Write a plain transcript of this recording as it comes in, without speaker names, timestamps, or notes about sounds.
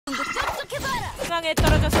중앙에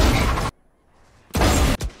떨어졌습니다.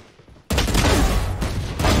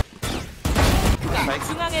 그가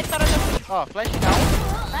중앙에 떨어졌습니다. Flash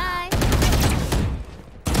now. Bye.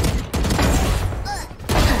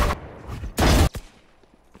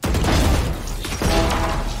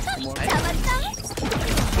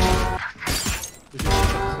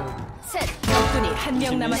 셋. 적군이 한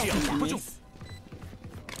명 남았습니다.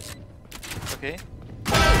 Okay.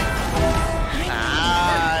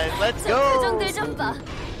 Nice. Let's go. 표정들 좀 봐.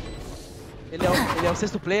 Ele é o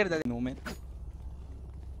sexto player da 노맨.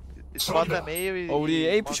 Spota meio e. 우리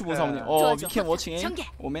A 푸시 본 사모님. we can watching A. 전개.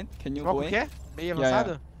 오맨, can you Qual go que A? é? Meio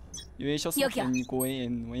avançado? You A shots 여기야. can go A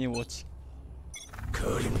and we watch.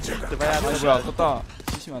 Você vai abrir. 뭐야, 떴다.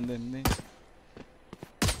 치시면 안 되는데.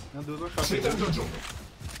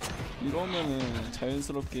 이러면은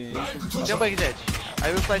자연스럽게 Jump aqui, Jett. I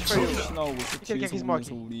will flash for you. 푸시 나오고 que ele quer que 뒤에서 smoke?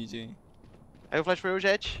 보면서 우리 이제 I will flash for you,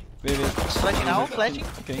 Jett. 왜 Flashing now. Flashing.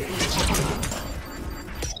 오케이.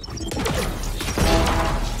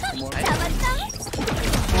 잡았다.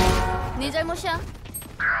 네 잘못이야.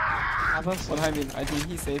 Avançou. What I mean, I think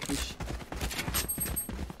he safe push.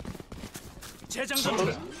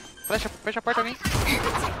 Fecha a porta alguém.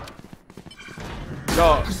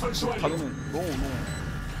 야, 받으면 no.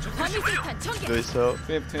 범위술탄 전개. Dois só.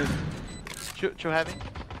 트랩. Two heavy.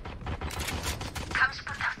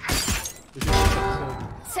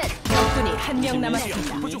 셋. 적군이 한 명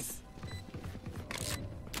남았습니다.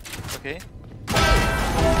 Okay.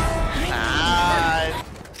 Nice.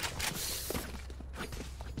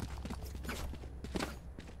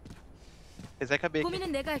 Esse é cabeça.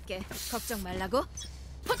 고민은 내가 할게. 걱정 말라고.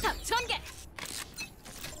 포탑 전개.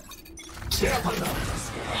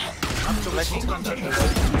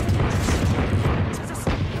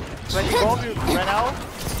 Flashing bomb, right now.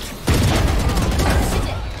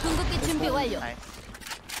 시제. 궁극기 준비 완료. Nice.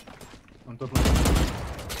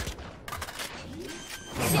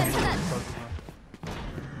 시야 차단.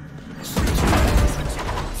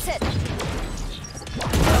 셋.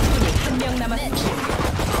 적군이 한 명 남았습니다.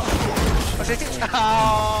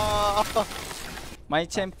 My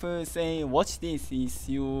champ say watch this is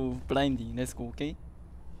you blinding. Let's go, okay?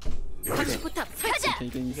 감시 포탑 설치.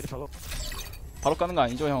 오케이, 이게 바로 까는 거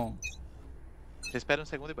아니죠, 형? Espera um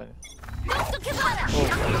segundo e banho. 똑똑해봐라.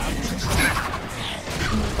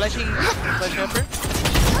 Flashing, flash upper.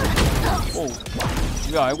 오,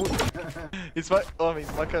 왜 알고? Homem,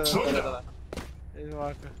 esmaca. Ele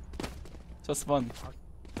marca. Just fun.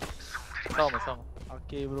 Calma.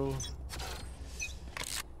 Ok, bro.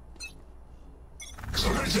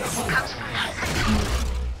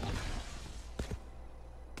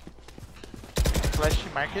 Flash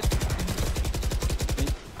market.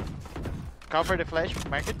 Cover the flash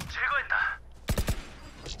market.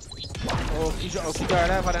 O que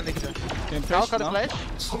olha a varanda aqui, ó. Can Cover flash the now? flash.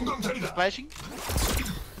 Flashing.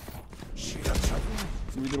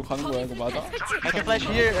 위로 가는 거야, 이거 맞아? I can flash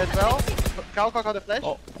here as well. Cover the flash.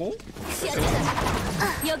 고? 시야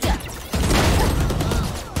차단. 여기야.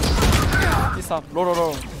 피스탑,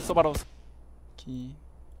 로로로, 써봐라. 기,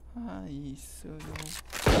 있어요.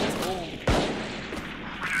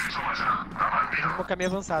 Vou colocar meio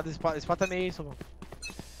avançado. Esse pá tá meio isso, mano.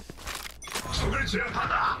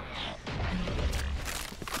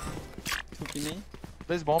 투피니,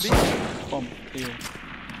 Dois bomb. 펌, KO.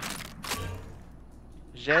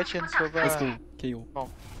 Jett and Sova. Let's go, KO. Bom.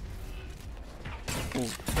 오,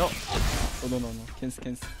 no. 캔스.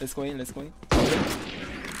 Let's go in.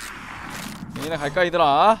 얘네 갈까,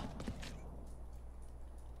 얘들아?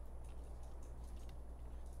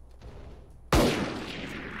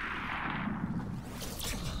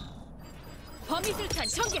 범위술탄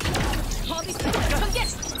전개. 범위술탄 전개.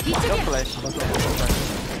 이쪽이야. Flash.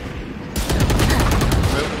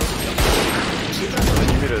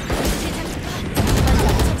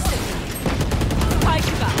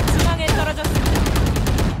 스파이크가 중앙에 떨어졌습니다.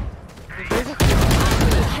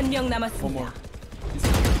 아군이 한 명 남았습니다. 어머.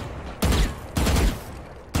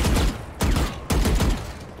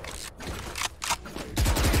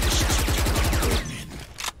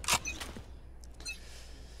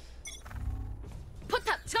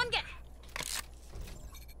 포탑 전개.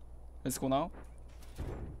 Let's go now.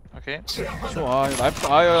 Okay. 좋아, 라이프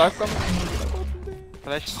가면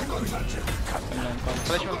Flash. 잠깐.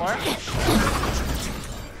 Flash one more.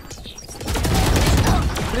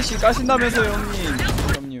 플래시 까신다면서요, 형님.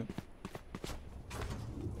 그럼요.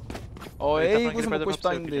 A 구슬 먹고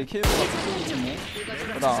싶다는데 케이블 같은 거 있네.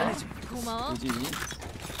 그다. 고마워. 뭐지?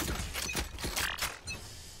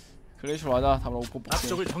 그레이시 맞아. 다음으로 오퍼 볼게.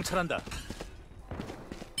 앞쪽을 정찰한다.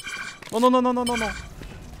 노노노노노노노.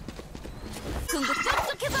 궁극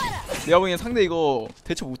똑똑해봐라. 내가 보기엔 상대 이거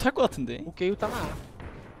대처 못할 것 같은데. O Keio tá na A.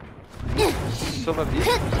 Sova B.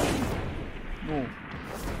 No.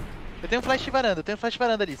 Eu tenho flash de varanda,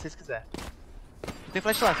 ali, se vocês quiserem. Eu tenho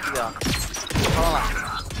flash lá, se quiser, ó. Fala lá.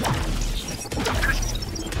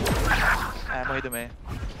 Ah, morri do meio.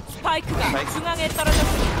 스파이크가 중앙에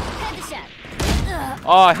떨어졌습니다. 헤드샷.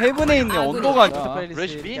 아 헤븐에 있네. 언더가 Pergunta pra 아니야. ele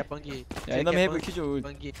Rush se B? ele quer bang. 야 이놈 헤븐 퀴즈.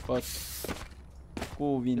 Bang.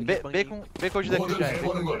 Go win. B com de daqui já.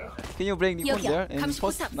 Can you break Nikon there 여기야. and 감시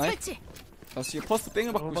post 포탑 knife? 설치. 나 지금 퍼스트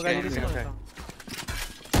뺑을 받고 Vamos pagar ele em 싶은데 cima, ok. então.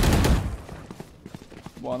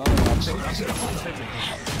 뭐 안 하면 앞에.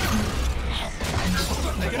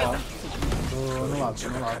 Tô no lado, tô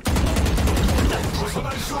no lado.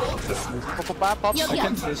 Vou poupar, pop. I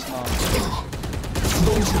can't flash now.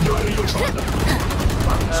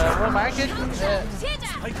 One market.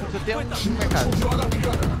 Tu tem mercado.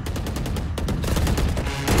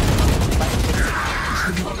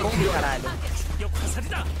 Caralho.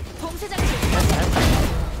 봉쇄장치.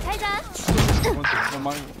 잘가.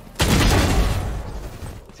 도망.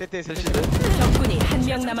 CT. 적군이 한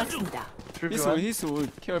명 남았습니다. He's ult.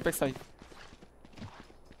 Kill backside.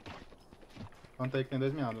 Conta aí que tem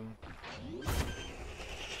 2 meados.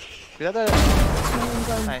 Cuidado.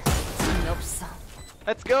 Nice. 없어.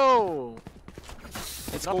 Let's go.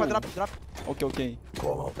 Let's Drop, go. drop. 오케이.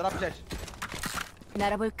 Drop, Jett.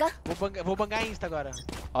 날아볼까? Vou bangar Insta agora.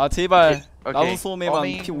 아 제발 오케이. 나도 소음에만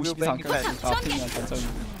어미, 피 50 우유 이상 뱅킹 깎아. 아프면 단점.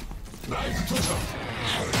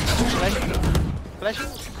 Flash.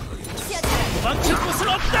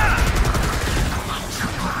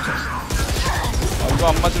 아 이거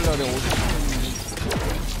안 맞으려 그래. 어디?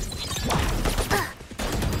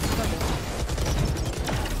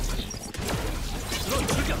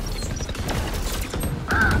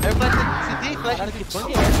 Aí o flash CD, flash Cara, que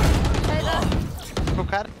bang é 잘가. pro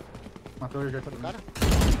cara. Matou o Jett do cara?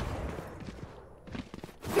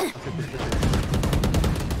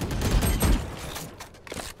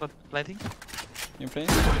 Planting. Em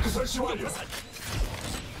frente.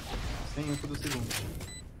 Sem info do segundo.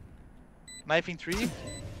 Knife in 3.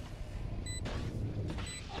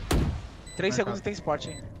 3 segundos e tem spot,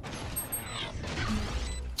 hein?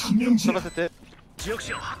 Só você ter.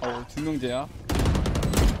 어우 두명제야.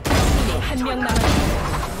 한 명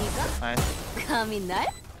남았습니다. Nice. 감히 날?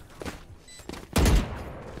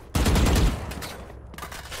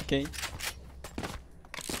 오케이.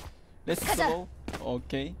 Let's 가자. go.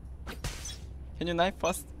 오케이. Can you knife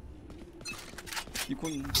fast?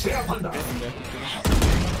 이군.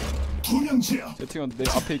 제티가 내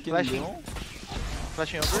앞에 있겠는데요?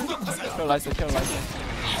 Flashing over. 케어 라이스.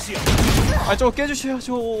 아 저거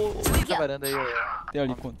깨주셔야죠. Na varanda aí, ó. 내가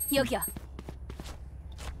리콘. 여기야.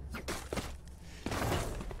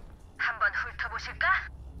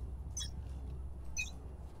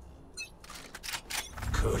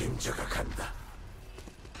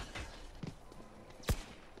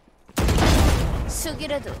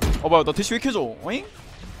 수기라도 어 뭐야 나 대시 왜 켜져? 어잉?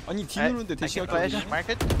 아니 D 누르는데 I 대시가 can flash. 켜져.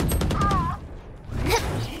 Market.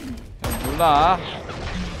 몰라.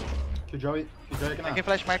 Killjoy aqui I na can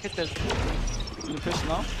flash market. 이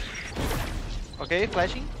패시나? Okay,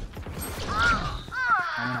 flashing.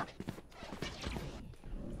 A.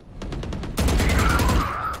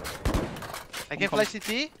 I can flash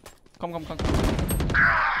CT. 컴.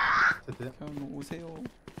 CT. 형 오세요.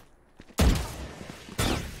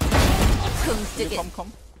 끔찍이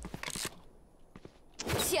컴.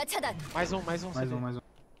 시야 차단. Mais um. Mais um.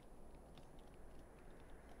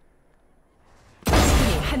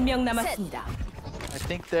 한 명 남았습니다. I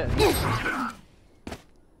think that.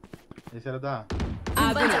 Esse era da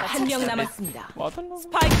아군이 한 명 남았습니다. 와달라고.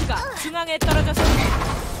 스파이크가 중앙에 떨어졌습니다.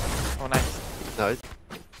 Oh, nice.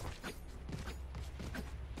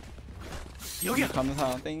 여기 가는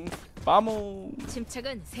사람 땡. 빠모.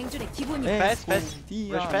 침착은 생존의 기본이야. 네. Fast.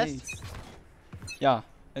 DRX. Rush fast. 야,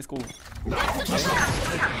 렛츠고. 이거는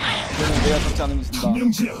내가 잡지 않으면 진다.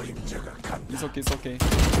 이석해.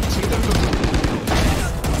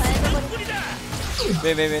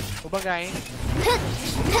 왜. Vou bangar, hein?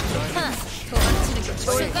 도망치는 게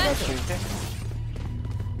좋을까?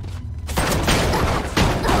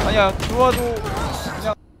 아니야, 좋아도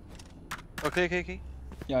그냥. Okay.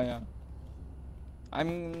 야야.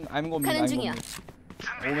 I'm going. 가는 중이야.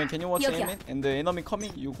 Omen, can you watch 여기야. aim and the enemy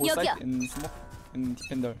coming? You go 여기야. side and smoke and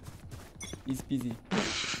defender. Is busy.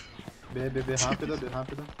 B rápida.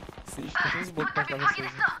 See? Tem uns bots pra vocês,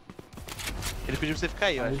 hein? Ele pediu pra você ficar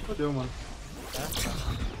aí, ó. Aí fodeu, mano.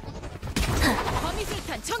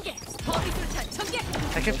 범위술탄 전개.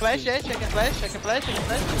 I can flash, Jett. I can flash. 야,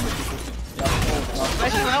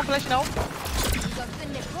 Flash não. 이거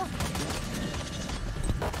끝냈고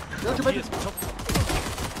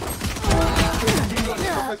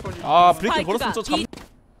아 브레이크 벌었으면 저 잠.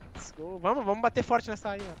 Vamos bater forte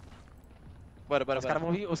nessa aí, mano. Bora, bora, Os caras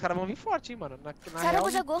bora. vão vir forte, hein, mano. Na real,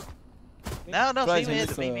 잘해보자고. Não, não, sem Traz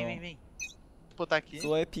medo. isso. Vem, vem, vem, vem. Vou botar aqui.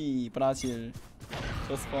 스웨피 브라질.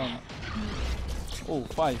 저스폰. 오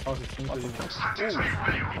 5. Falso 5 aí.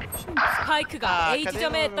 스파이크가 아, A cadê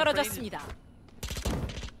지점에 meu 떨어졌습니다.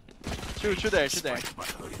 Shoot there, shoot there.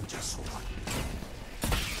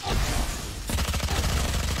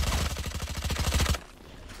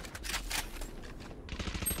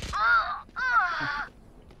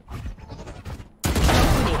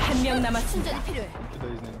 적군이 한 명 남았습니다. 충전이 필요해.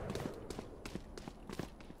 22 nele.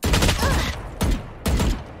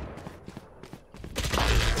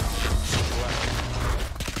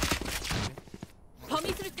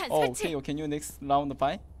 범위술탄 오 설치. 오케이. Can you next round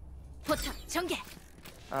buy? 포탑 전개.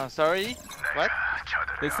 Sorry. What?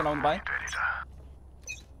 Next round buy?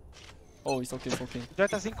 Oh, it's okay, it's okay. já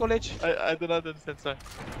tá sem colete. I do not understand, sorry.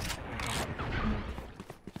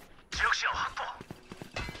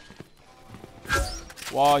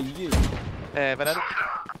 와 이게 É, varanda.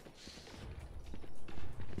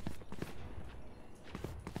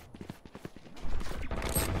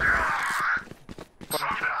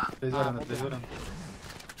 Três varanda, 3 varanda.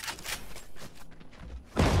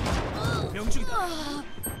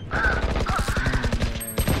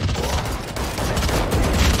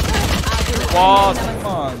 와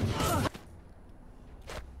잠깐만.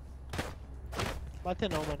 Bater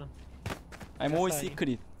não, mano. I'm always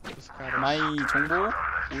secret. Os caras. My 정보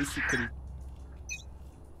always secret.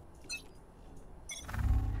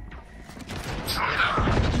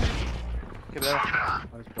 Quebraram.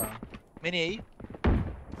 Pode pra... Mini aí.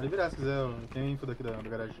 Pode virar se quiser, tem info daqui da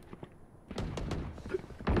garagem.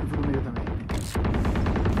 Info do meio também.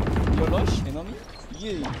 이거 rush enemy?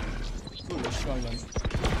 이게 또 rush가 하려네.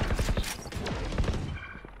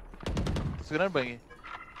 Tô segurando bang.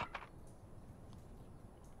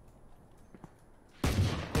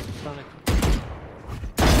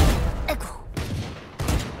 아이고.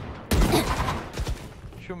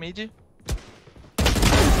 Shoot mid.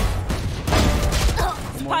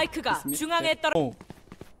 스파이크가 있습니다. 중앙에 떨어. 오.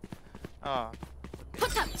 Ó.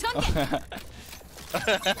 포탑 전개.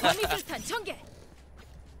 범위술탄 전개.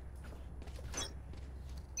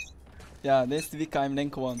 Yeah, next week I'm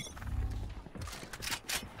rank 1.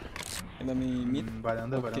 Enemy mid.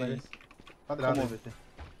 Varanda, Ok. varanda. Quadrado aí, Como? VT.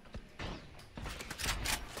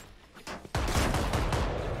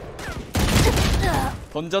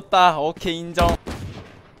 던졌다. 오케이 인정.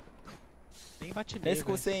 Nem bate nele. Let's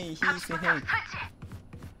go say he say hey.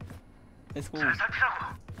 Let's go.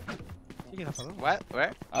 O que ele tá falando? What?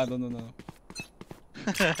 Where? 아, no no no.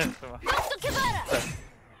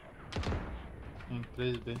 Em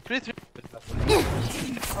 3B. 3.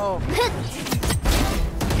 Oh.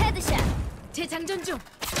 헤드샷. 재장전 중.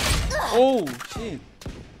 오, 쉣.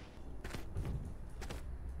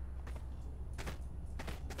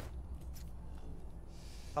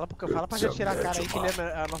 Fala pra gente tirar a cara aí que ele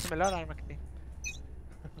é a nossa melhor arma que tem.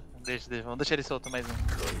 Deixa. Vamos deixar ele solto mais um.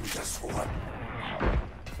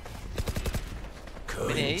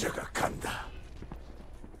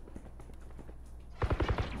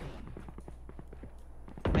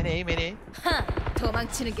 Mini aí. Mini aí. 하,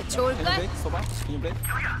 도망치는 게 Can you 좋을걸? break? 소바? Can you break?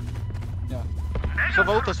 Yeah. Só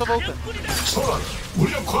volta.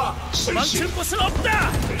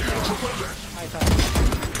 Aí tá.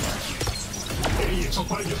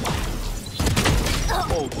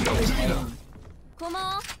 Oh,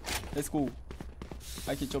 고마워. let's go.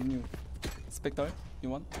 I can job new. Spectre, you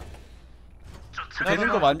want? 되는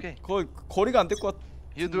거 많. okay. 거의 거리가 안 될 것 같.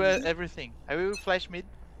 You do everything. I will flash mid.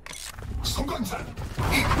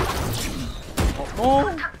 어.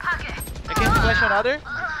 I can flash another.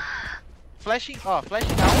 Flashing now. 바이.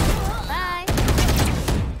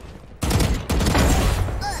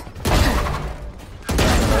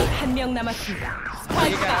 한 명 남았습니다.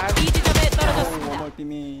 스파이크가 B 지점에 오, 떨어졌습니다. 원몰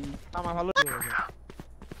비민. Ah, mas valeu.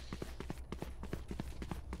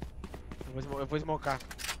 Eu vou smocar.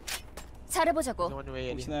 잘해보자고. Fazer um one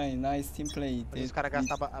way ali. Foxy9, nice team play. Mas os caras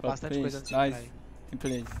gastam bastante coisa antes de Nice entrar aí. team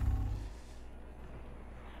play.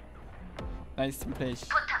 Nice team play.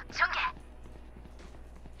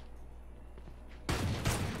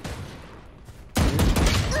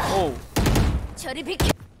 오. 저리 비켜.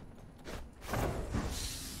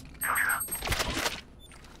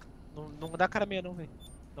 Não dá cara meia não, velho.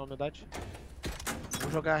 Na humildade.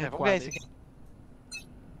 Vou jogar Vamos recuado ganhar aí. esse aqui.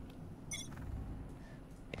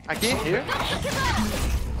 Aqui? Here?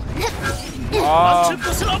 아.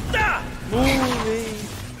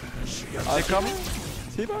 They coming?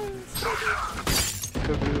 제발.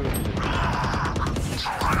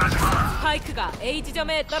 스파이크가 A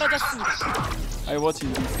지점에 떨어졌습니다. I watch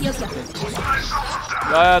you. 여기야.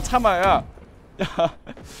 야야 참아 야. 야.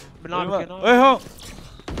 얼마나 형.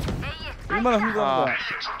 얼마나 흥분한 거야.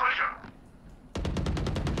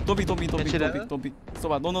 Don't be.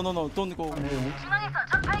 써봐. No. Don't go.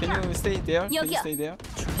 Can you stay there? Can you 여기야. stay there?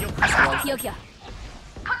 여기야.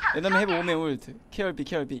 Enemy have 오면 ult. Care B.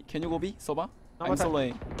 Can you go B? 써봐. I'm solo A.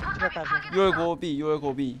 You will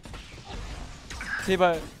go B.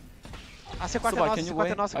 제발. 써봐. Can you go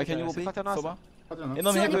A? Can you go B? 써봐.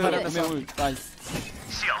 Enemy have 오면 ult. Nice.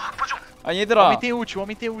 아니 얘들아. homem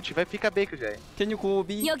tem ult, vai ficar B que já é. Can you go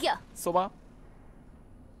B? 여기야. 써봐.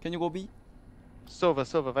 Can you go B? Sova,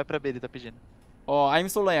 vai pra B, ele tá pedindo. I'm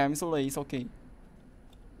solo A. It's okay.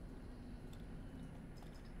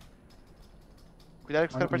 Cuidado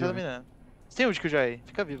que os caras podem estar dominando. Você tem ult que já é,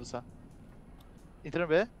 fica vivo só. Entra no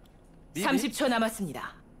B. B. 30초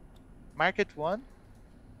남았습니다. Market 1.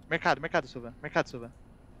 Mercado, Sova.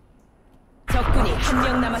 적군이 한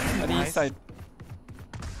명 남았습니다. 아니 inside.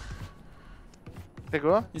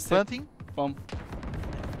 Pegou? Isso. Planting. Bomb.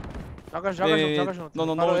 joga junto.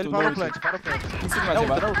 No. Ele parou o plant. 힘쓰지마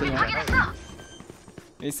제발.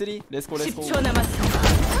 A3. Let's go. 10초 남았습니다.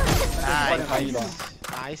 다행이다.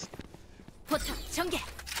 나이스. 포탑 전개.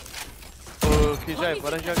 Ô, que já é,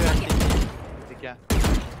 bora jogar aqui. Tem que ir.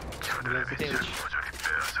 Você tem ult.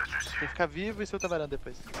 Tem que ficar vivo e soltar varanda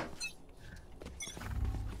depois.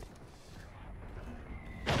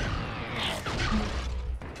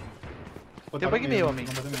 Tem um bug meio, homem.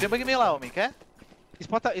 Tem um bug meio lá, homem, quer?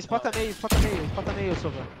 Spota meio,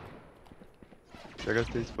 Sova. Já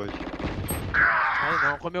gastei esse pode. Aí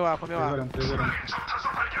não, comeu A. 3-0.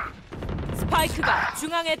 스파이크가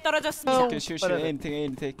중앙에 떨어졌습니다. Okay, shoot. Aim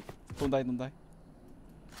take. Don't die.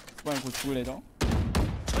 수반이 곧 죽을 예정.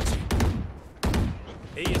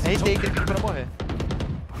 É esse aí que ele pediu pra morrer.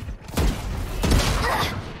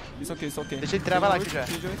 It's okay. Deixa ele travar lá aqui já.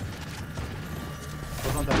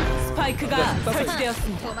 스파이크가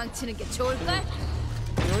설치되었습니다. 도망치는 게 좋을걸?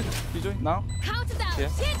 Kill now. 카운트다운 Yeah.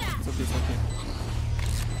 시작. It's okay.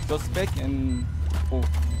 Just back and go.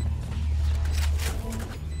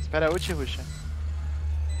 Espera a ult e rusha.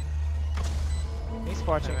 Tem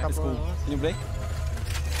spot, hein? Let's go. Acabou. Can you break?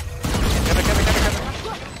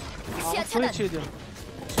 시야 차단. 풀리치드.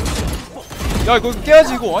 야 이거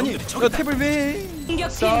깨야지 이거. 아니 야 탭을 왜?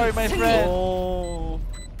 Sorry, my 공격팀 승리. friend. 오.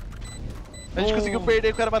 A gente conseguiu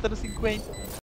perder com o cara matando 50.